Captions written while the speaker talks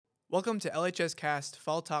Welcome to LHS Cast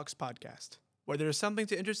Fall Talks Podcast, where there is something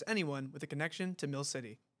to interest anyone with a connection to Mill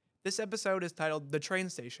City. This episode is titled The Train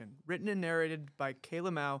Station, written and narrated by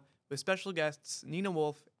Kayla Mao, with special guests Nina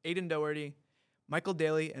Wolf, Aidan Doherty, Michael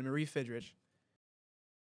Daly, and Marie Fidrich.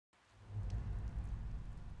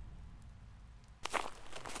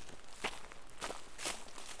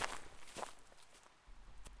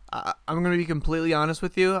 I'm going to be completely honest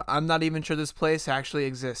with you. I'm not even sure this place actually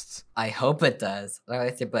exists. I hope it does.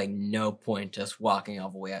 Otherwise, there'd be like no point just walking all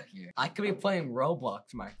the way out here. I could be playing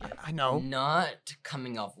Roblox, Marcus. I know. Not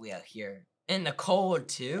coming all the way out here. In the cold,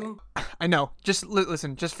 too? I know. Just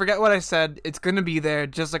listen. Just forget what I said. It's going to be there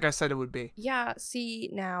just like I said it would be. Yeah, see,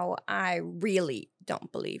 now I really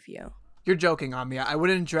don't believe you. You're joking on me. I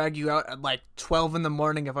wouldn't drag you out at like 12 in the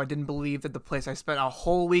morning if I didn't believe that the place I spent a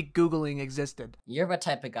whole week Googling existed. You're the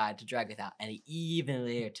type of guy to drag without any even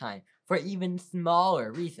later time for even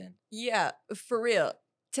smaller reason. Yeah, for real.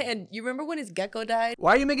 Tan, you remember when his gecko died?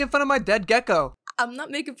 Why are you making fun of my dead gecko? I'm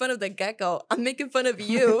not making fun of the gecko. I'm making fun of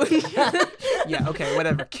you. Yeah, okay,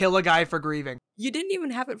 whatever. Kill a guy for grieving. You didn't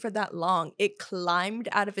even have it for that long. It climbed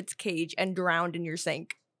out of its cage and drowned in your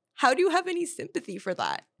sink. How do you have any sympathy for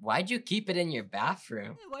that? Why'd you keep it in your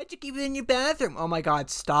bathroom? Why'd you keep it in your bathroom? Oh my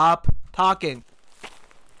god, stop talking.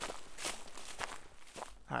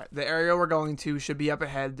 Alright, the area we're going to should be up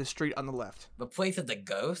ahead, the street on the left. The place of the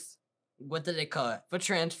ghost? What did they call it? The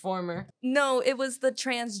Transformer? No, it was the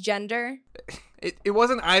transgender. It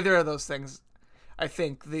wasn't either of those things. I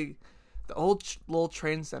think the old Lowell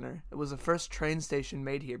Train Center, it was the first train station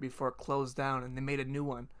made here before it closed down, and they made a new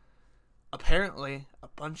one. Apparently, a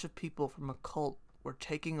bunch of people from a cult were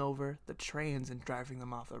taking over the trains and driving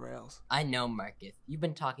them off the rails. I know, Marcus. You've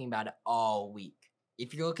been talking about it all week.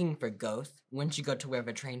 If you're looking for ghosts, wouldn't you go to where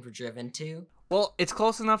the trains were driven to? Well, it's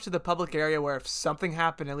close enough to the public area where if something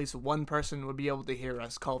happened, at least one person would be able to hear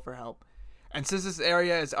us call for help. And since this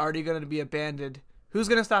area is already going to be abandoned, who's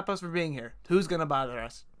going to stop us from being here? Who's going to bother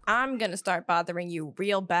us? I'm gonna start bothering you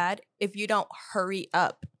real bad if you don't hurry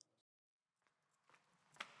up.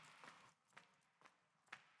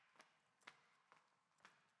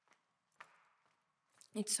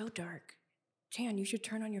 It's so dark. Tan, you should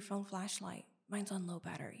turn on your phone flashlight. Mine's on low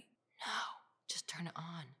battery. No, just turn it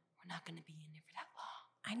on. We're not gonna be in here for that long.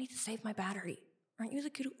 I need to save my battery. Aren't you the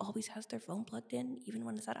kid who always has their phone plugged in, even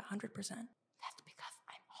when it's at 100%? That's because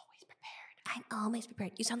I'm always prepared. I'm always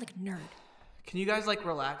prepared. You sound like a nerd. Can you guys,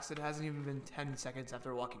 relax? It hasn't even been 10 seconds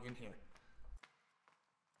after walking in here.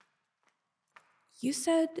 You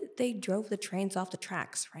said they drove the trains off the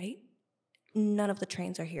tracks, right? None of the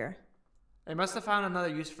trains are here. They must have found another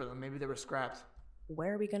use for them. Maybe they were scrapped.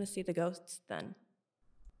 Where are we gonna see the ghosts then?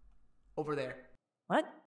 Over there. What?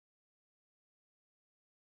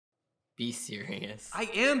 Be serious. I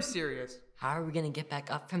am serious. How are we gonna get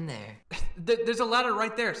back up from there? There's a ladder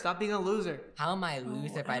right there. Stop being a loser. How am I a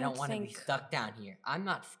loser if I don't want to be think- stuck down here? I'm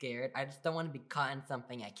not scared. I just don't want to be caught in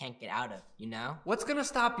something I can't get out of, you know? What's gonna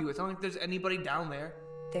stop you? It's not like there's anybody down there.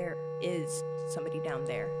 There is somebody down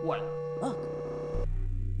there. What? Look.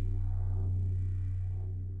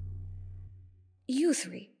 You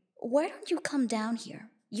three, why don't you come down here?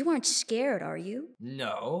 You aren't scared, are you?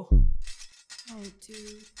 No. Oh,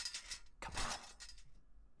 dude. Come on.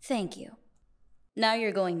 Thank you. Now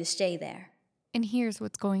you're going to stay there. And here's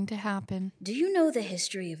what's going to happen. Do you know the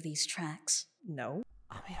history of these tracks? No.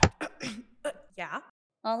 Yeah?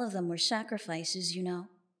 All of them were sacrifices, you know.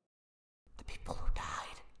 The people who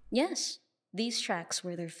died. Yes, these tracks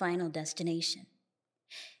were their final destination.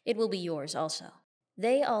 It will be yours also.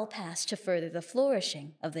 They all passed to further the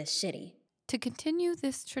flourishing of this city. To continue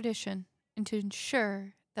this tradition and to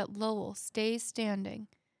ensure that Lowell stays standing,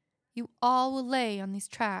 you all will lay on these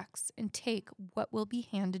tracks and take what will be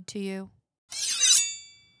handed to you.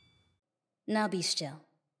 Now be still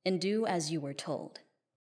and do as you were told.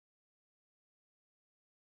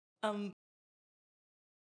 I'm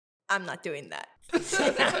not doing that.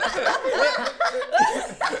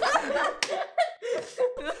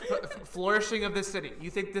 Flourishing of this city.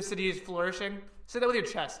 You think this city is flourishing? Say that with your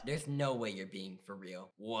chest. There's no way you're being for real.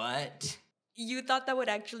 What? You thought that would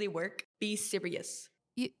actually work? Be serious.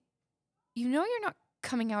 You know you're not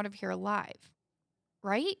coming out of here alive,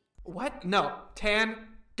 right? What? No. Tan,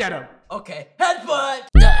 get him. Okay, headbutt!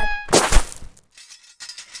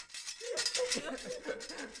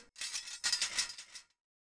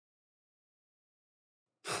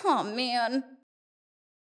 Oh man.